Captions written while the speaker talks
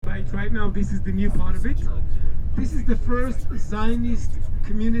right now. This is the new part of it. This is the first Zionist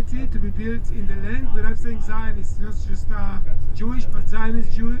community to be built in the land. When I'm saying Zionist, not just Jewish, but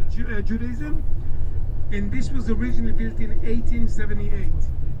Zionist Judaism. And this was originally built in 1878.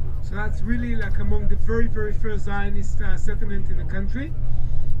 So that's really like among the very, very first Zionist settlement in the country.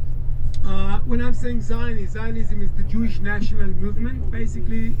 When I'm saying Zionism, Zionism is the Jewish national movement.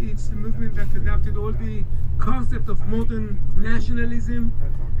 Basically, it's the movement that adapted all the concept of modern nationalism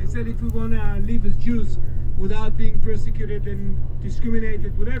and said if we want to live as Jews without being persecuted and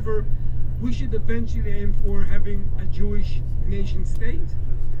discriminated, whatever, we should eventually aim for having a Jewish nation state.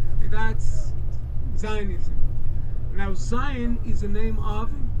 And that's Zionism. Now, Zion is the name of,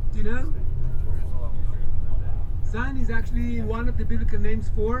 do you know? Zion is actually one of the biblical names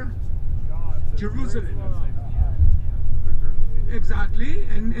for Jerusalem. Exactly,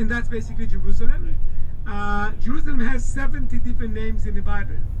 and that's basically Jerusalem. Jerusalem has 70 different names in the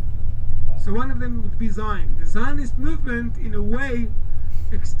Bible. So one of them would be Zion. The Zionist movement, in a way,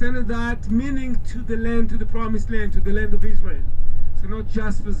 extended that meaning to the land, to the promised land, to the land of Israel. So not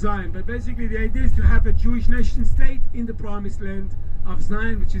just for Zion, but basically the idea is to have a Jewish nation state in the promised land of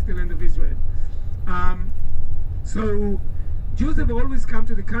Zion, which is the land of Israel. So Jews have always come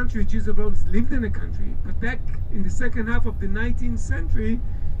to the country, Jews have always lived in the country, but back in the second half of the 19th century,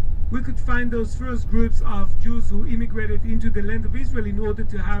 we could find those first groups of Jews who immigrated into the land of Israel in order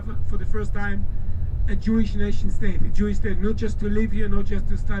to have, for the first time, a Jewish nation state, a Jewish state, not just to live here, not just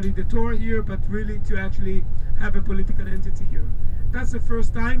to study the Torah here, but really to actually have a political entity here. That's the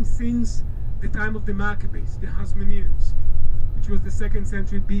first time since the time of the Maccabees, the Hasmoneans, which was the 2nd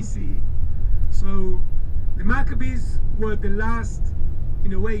century BCE. So the Maccabees were the last,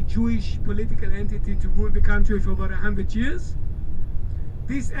 in a way, Jewish political entity to rule the country for about 100 years.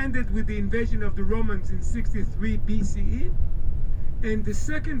 This ended with the invasion of the Romans in 63 BCE. And the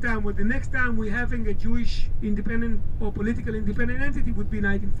second time, or the next time we're having a Jewish independent or political independent entity would be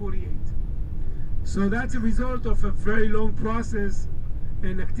 1948. So that's a result of a very long process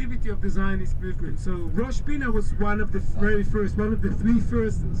and activity of the Zionist movement. So Rosh Pina was one of the very first, one of the three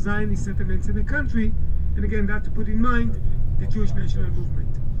first Zionist settlements in the country. And again, that to put in mind the Jewish national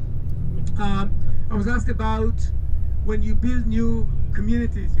movement. I was asked about when you build new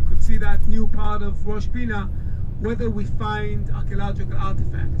communities, you could see that new part of Rosh Pina, whether we find archaeological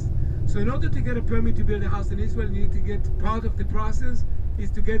artifacts. So in order to get a permit to build a house in Israel, you need to get, part of the process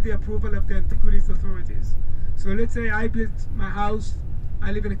is to get the approval of the antiquities authorities. So let's say I built my house,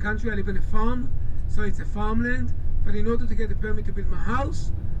 I live in a country, I live in a farm, so it's a farmland, but in order to get a permit to build my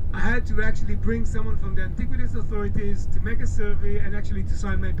house, I had to actually bring someone from the antiquities authorities to make a survey and actually to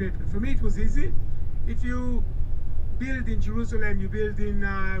sign my paper. For me it was easy. If you build in Jerusalem, you build in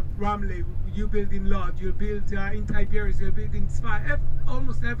Ramleh, you build in Lod, you build in Tiberias, you build in Tzfar,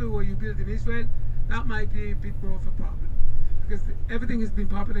 almost everywhere you build in Israel, that might be a bit more of a problem. Because everything has been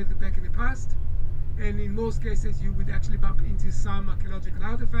populated back in the past, and in most cases you would actually bump into some archaeological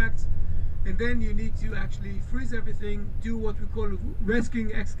artifacts, and then you need to actually freeze everything, do what we call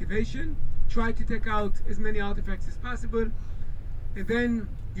rescuing excavation, try to take out as many artifacts as possible, and then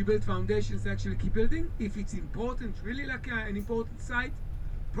you build foundations to actually keep building. If it's important, really like an important site,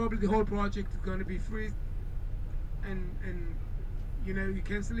 probably the whole project is going to be freezed, and you know, you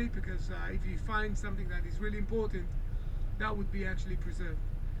cancel it, because if you find something that is really important, that would be actually preserved.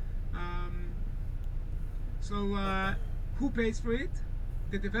 Who pays for it?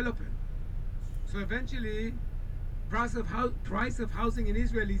 The developer. So eventually, price of housing in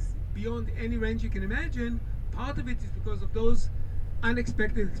Israel is beyond any range you can imagine. Part of it is because of those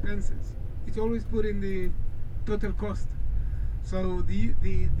unexpected expenses. It's always put in the total cost. So the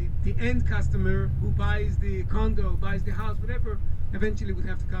end customer who buys the condo, buys the house, whatever, eventually would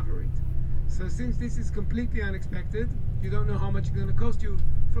have to cover it. So since this is completely unexpected, you don't know how much it's going to cost you.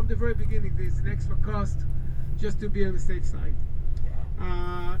 From the very beginning, there's an extra cost just to be on the safe side.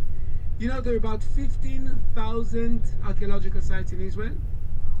 You know, there are about 15,000 archaeological sites in Israel.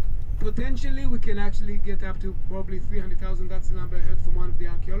 Potentially, we can actually get up to probably 300,000. That's the number I heard from one of the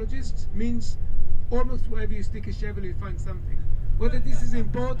archaeologists. Means almost wherever you stick a shovel, you find something. Whether this is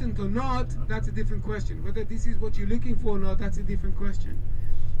important or not, that's a different question. Whether this is what you're looking for or not, that's a different question.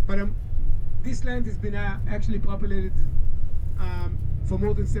 But this land has been actually populated for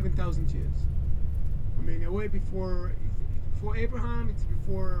more than 7,000 years. I mean, way before Abraham, it's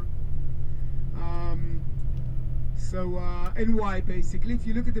before. And why, basically? If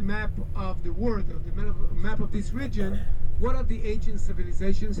you look at the map of the world, or the map of this region, what are the ancient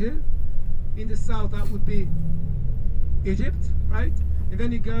civilizations here? In the south, that would be Egypt, right? And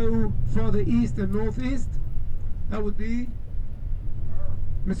then you go further east and northeast, that would be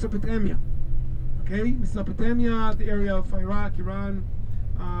Mesopotamia. Okay, Mesopotamia, the area of Iraq, Iran,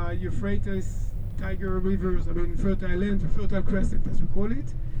 Euphrates, Tiger rivers, fertile land, fertile crescent as we call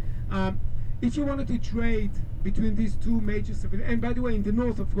it. If you wanted to trade between these two major civilizations, and by the way, in the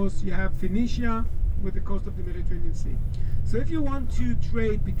north, of course, you have Phoenicia with the coast of the Mediterranean Sea. So if you want to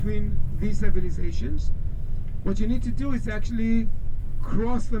trade between these civilizations, what you need to do is actually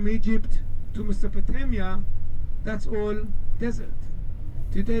cross from Egypt to Mesopotamia. That's all desert.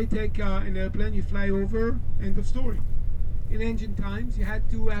 Today, take an airplane, you fly over, end of story. In ancient times, you had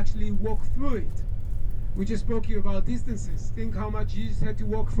to actually walk through it. We just spoke to you about distances. Think how much Jesus had to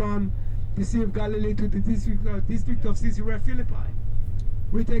walk from the Sea of Galilee to the district of Caesarea Philippi.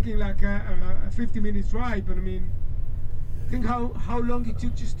 We're taking like a 50-minute drive, but think how long it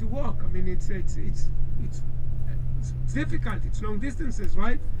took just to walk. It's difficult. It's long distances,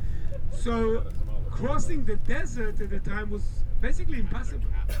 right? So crossing the desert at the time was basically impossible.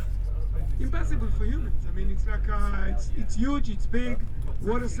 Impossible for humans. It's like it's huge, it's big,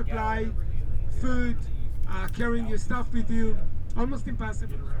 water supply, food, carrying your stuff with you, almost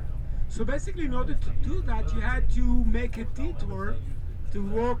impossible. So basically, in order to do that, you had to make a detour to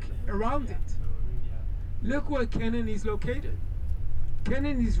walk around it. Look where Canaan is located.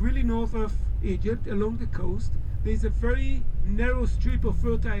 Canaan is really north of Egypt, along the coast. There's a very narrow strip of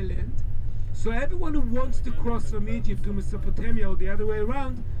fertile land. So everyone who wants to cross from Egypt to Mesopotamia or the other way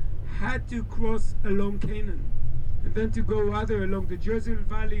around had to cross along Canaan, and then to go either along the Jezreel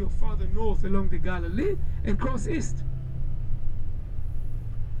Valley or farther north along the Galilee and cross east.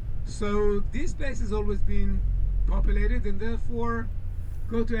 So this place has always been populated, and therefore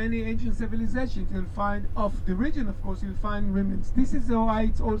go to any ancient civilization and find, of the region of course, you'll find remnants. This is why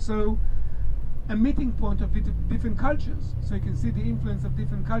it's also a meeting point of different cultures. So you can see the influence of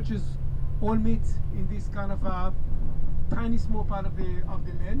different cultures all meet in this kind of a tiny small part of the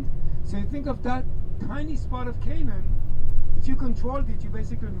land. So you think of that tiny spot of Canaan. If you controlled it, you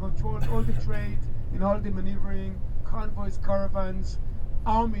basically controlled all the trade and all the maneuvering, convoys, caravans,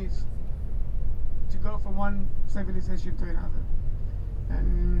 armies, to go from one civilization to another.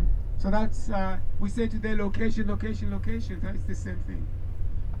 And so that's we say today location, location, location. That's the same thing.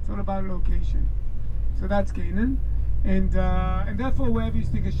 It's all about location. So that's Canaan. And therefore, wherever you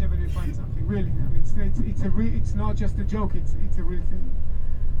stick a shovel, you find something. Really, it's not just a joke. It's a real thing.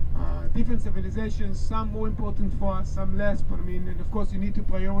 Different civilizations, some more important for us, some less. But and of course, you need to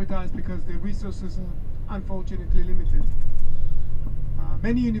prioritize because the resources are unfortunately limited.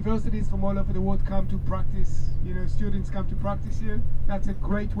 Many universities from all over the world come to practice. Students come to practice here. That's a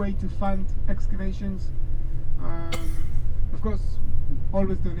great way to fund excavations. Of course,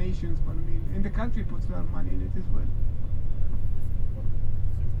 always donations, but and the country puts a lot of money in it as well.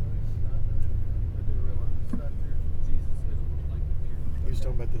 He was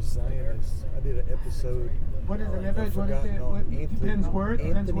talking about the Zionists. I did an episode. What is an average? What is it? What depends where?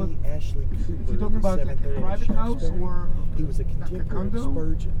 Depends what. Ashley Cooper. If you're talking about like a private house or he was a contemporary of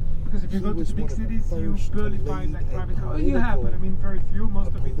Spurgeon. Because if you go to the big cities, you barely find like private houses. You have, but very few. Most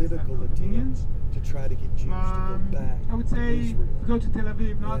of it is like condominiums. To try to get Jews to go back. I would say if you go to Tel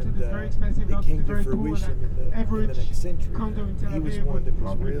Aviv, not to the very expensive, not to the very poor, like average condo in Tel Aviv would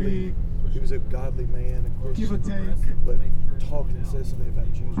probably be. He was a godly man, of course, give or take, but talked incessantly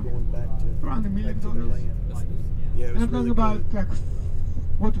about Jews going back to around $1 million. Their land. Yeah, it was I'm talking really about good. like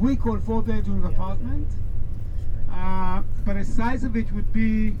what we call 4-bedroom apartment, but the size of it would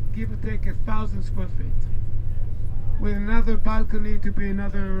be give or take 1,000 square feet, with another balcony to be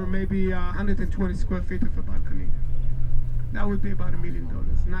another maybe 120 square feet of a balcony. That would be about $1 million,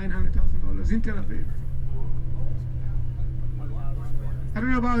 $900,000 in Tel Aviv. I don't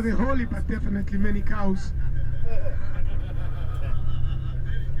know about the holy, but definitely many cows.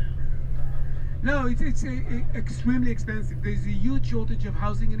 No, it's extremely expensive. There's a huge shortage of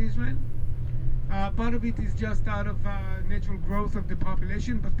housing in Israel. Part of it is just out of natural growth of the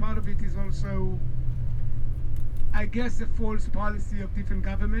population, but part of it is also, I guess, a false policy of different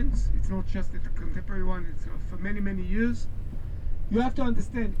governments. It's not just the contemporary one, it's for many, many years. You have to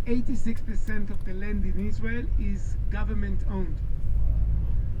understand, 86% of the land in Israel is government owned.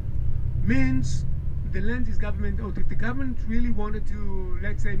 Means the land is government owned. If the government really wanted to,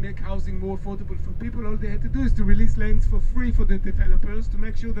 let's say, make housing more affordable for people, all they had to do is to release lands for free for the developers to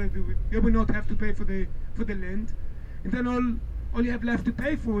make sure that they will not have to pay for the land, and then all you have left to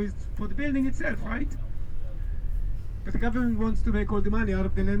pay for is for the building itself, right? But the government wants to make all the money out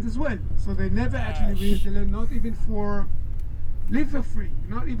of the land as well, so they never actually release the land, not even for live for free,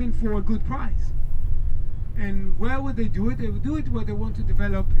 not even for a good price. And where would they do it? They would do it where they want to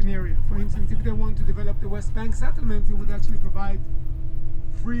develop an area. For instance, if they want to develop the West Bank settlement, they would actually provide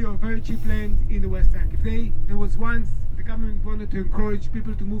free or very cheap land in the West Bank. If there was once the government wanted to encourage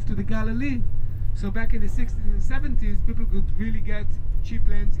people to move to the Galilee, so back in the 60s and 70s, people could really get cheap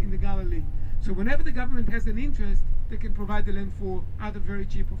lands in the Galilee. So whenever the government has an interest, they can provide the land for either very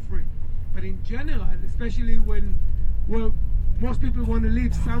cheap or free. But in general, especially when, well, most people want to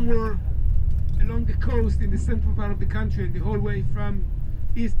live somewhere along the coast in the central part of the country, and the whole way from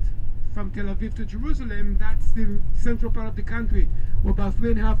east, from Tel Aviv to Jerusalem, that's the central part of the country where about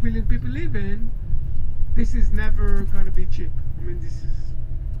 3.5 million people live in. This is never going to be cheap. I mean, this is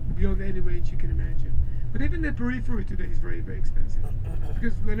beyond any range you can imagine. But even the periphery today is very, very expensive.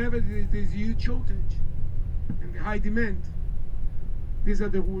 Because whenever there's a huge shortage and the high demand, these are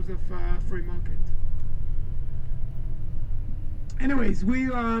the rules of free market. Anyways, we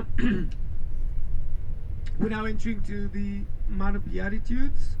are we're now entering to the Mount of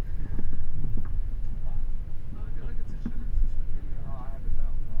Beatitudes.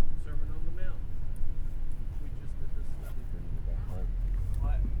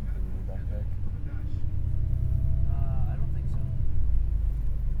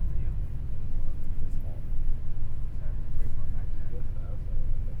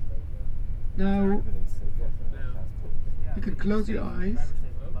 Now, you can close your eyes.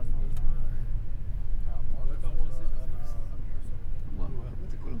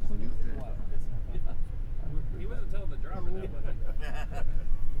 He wasn't telling the driver that, was he?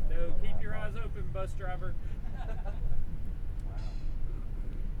 No, keep your eyes open, bus driver.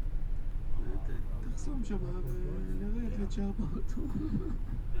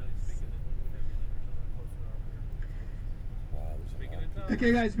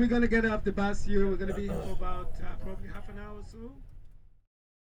 Okay guys, we're gonna get off the bus here. We're gonna be here for about probably half an hour or so.